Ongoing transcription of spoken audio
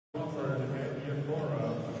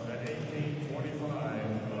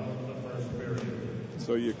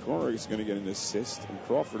So Yakura is going to get an assist, and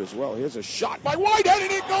Crawford as well. Here's a shot by Whitehead,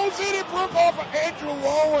 and it goes in. It broke off of Andrew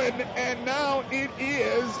Lowen, and now it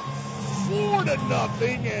is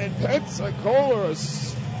 4-0, and Pensacola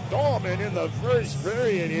storming in the first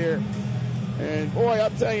period here. And boy, I'll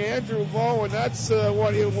tell you, Andrew Lowen, that's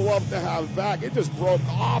what he would love to have back. It just broke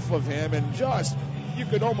off of him, and just, you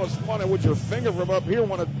could almost want it with your finger from up here,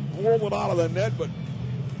 want to roll it out of the net, but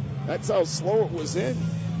that's how slow it was in.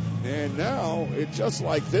 And now, it's just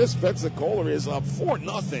like this, Pensacola is up 4-0,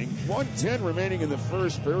 1:10 remaining in the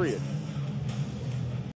first period.